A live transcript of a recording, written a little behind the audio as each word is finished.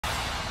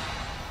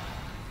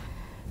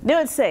New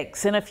at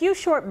 6, in a few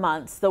short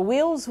months, the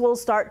wheels will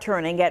start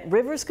turning at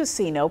Rivers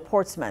Casino,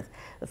 Portsmouth.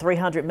 The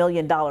 $300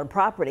 million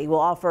property will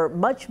offer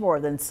much more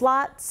than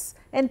slots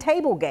and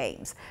table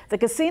games. The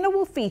casino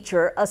will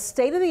feature a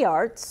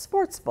state-of-the-art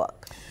sports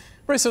book.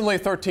 Recently,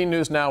 13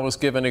 News Now was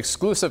given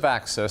exclusive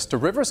access to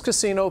Rivers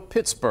Casino,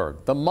 Pittsburgh,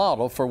 the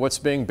model for what's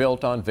being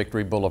built on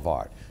Victory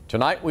Boulevard.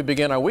 Tonight, we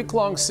begin our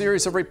week-long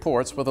series of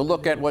reports with a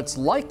look at what's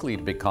likely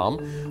to become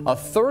a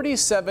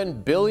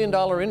 $37 billion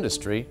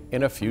industry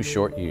in a few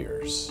short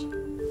years.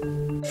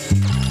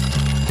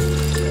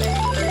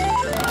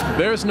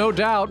 There's no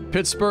doubt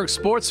Pittsburgh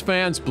sports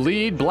fans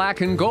bleed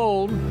black and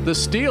gold, the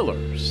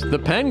Steelers, the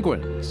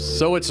Penguins.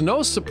 So it's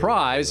no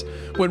surprise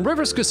when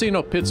Rivers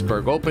Casino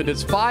Pittsburgh opened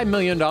its $5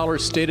 million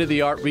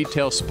state-of-the-art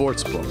retail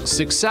sportsbook.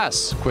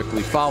 Success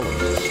quickly followed.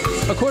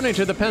 According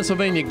to the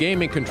Pennsylvania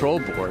Gaming Control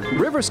Board,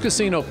 Rivers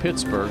Casino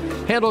Pittsburgh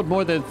handled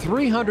more than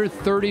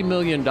 $330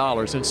 million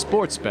in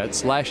sports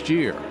bets last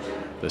year.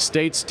 The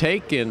state's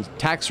take in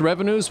tax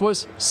revenues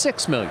was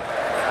 $6 million.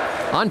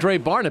 Andre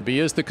Barnaby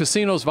is the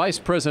casino's vice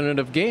president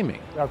of gaming.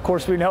 Of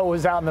course, we know it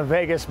was out in the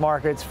Vegas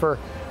markets for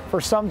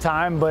some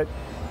time, but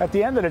at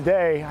the end of the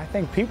day, I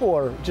think people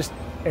are just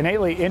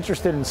innately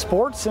interested in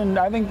sports, and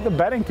I think the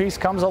betting piece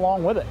comes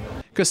along with it.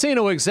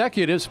 Casino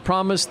executives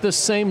promised the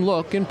same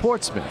look in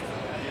Portsmouth.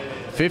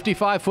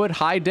 55-foot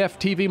high-def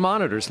TV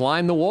monitors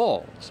line the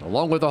walls,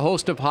 along with a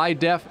host of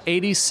high-def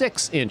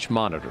 86-inch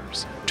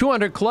monitors.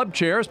 200 club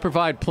chairs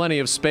provide plenty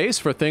of space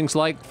for things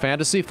like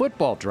fantasy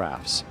football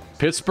drafts.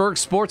 Pittsburgh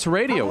Sports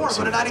Radio is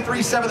here.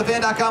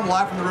 93.7thefan.com,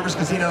 live from the Rivers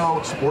Casino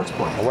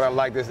Sportsbook. What I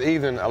like this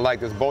evening, I like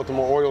this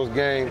Baltimore Orioles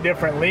game.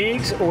 Different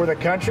leagues or the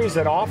countries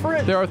that offer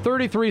it. There are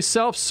 33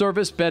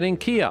 self-service betting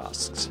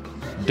kiosks.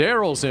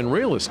 Daryl's in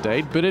real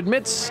estate, but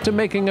admits to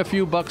making a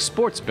few bucks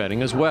sports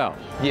betting as well.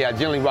 Yeah, I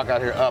generally walk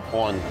out here up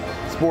on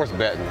sports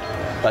betting.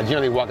 I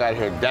generally walk out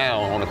here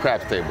down on the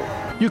craps table.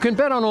 You can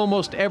bet on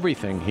almost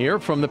everything here,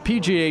 from the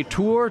PGA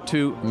Tour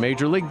to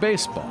Major League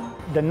Baseball.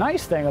 The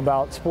nice thing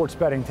about sports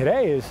betting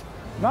today is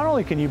not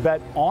only can you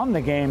bet on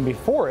the game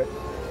before it,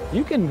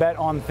 you can bet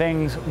on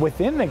things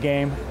within the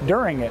game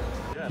during it.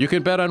 You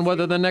can bet on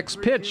whether the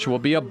next pitch will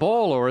be a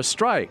ball or a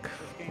strike,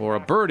 or a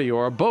birdie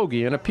or a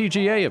bogey in a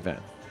PGA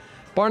event.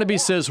 Barnaby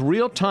says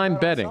real-time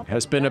betting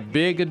has been a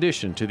big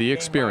addition to the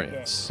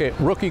experience. Okay,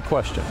 rookie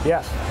question.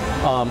 Yes.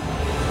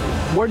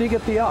 Where do you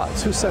get the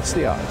odds? Who sets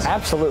the odds?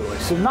 Absolutely.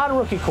 So not a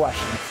rookie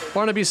question.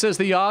 Barnaby says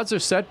the odds are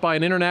set by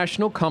an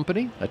international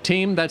company, a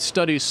team that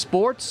studies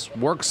sports,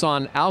 works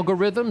on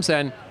algorithms,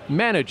 and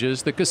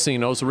manages the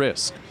casino's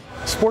risk.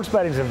 Sports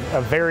betting is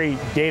a very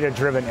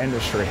data-driven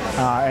industry,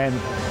 and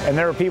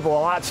there are people a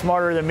lot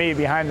smarter than me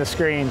behind the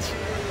screens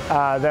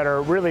that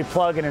are really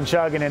plugging and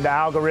chugging into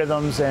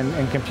algorithms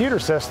and computer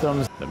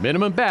systems. The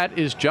minimum bet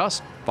is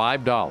just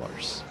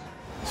 $5.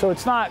 So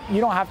it's not,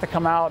 you don't have to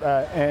come out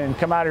and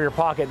come out of your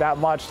pocket that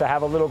much to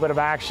have a little bit of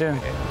action.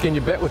 Can you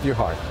bet with your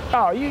heart?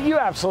 Oh, you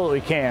absolutely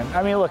can.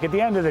 I mean, look, at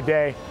the end of the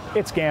day,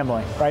 it's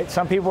gambling, right?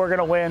 Some people are going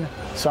to win,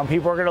 some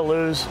people are going to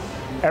lose.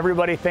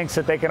 Everybody thinks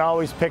that they can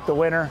always pick the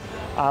winner,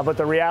 but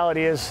the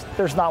reality is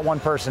there's not one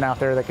person out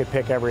there that could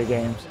pick every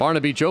game.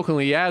 Barnaby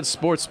jokingly adds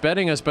sports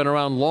betting has been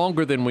around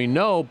longer than we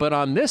know, but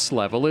on this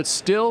level, it's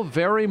still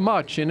very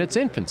much in its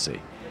infancy.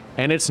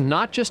 And it's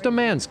not just a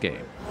man's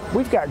game.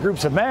 We've got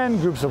groups of men,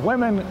 groups of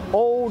women,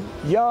 old,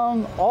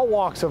 young, all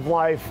walks of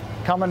life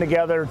coming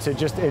together to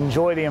just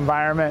enjoy the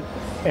environment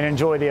and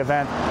enjoy the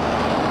event.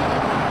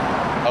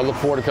 I look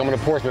forward to coming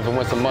to Portsmouth and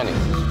win some money.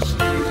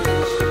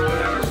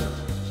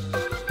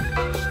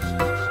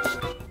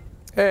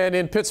 And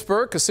in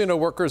Pittsburgh, casino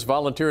workers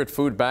volunteer at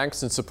food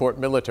banks and support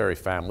military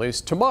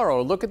families.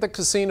 Tomorrow, look at the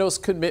casino's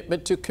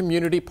commitment to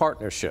community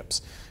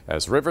partnerships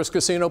as Rivers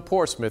Casino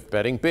Portsmouth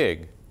Betting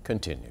Big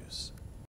continues.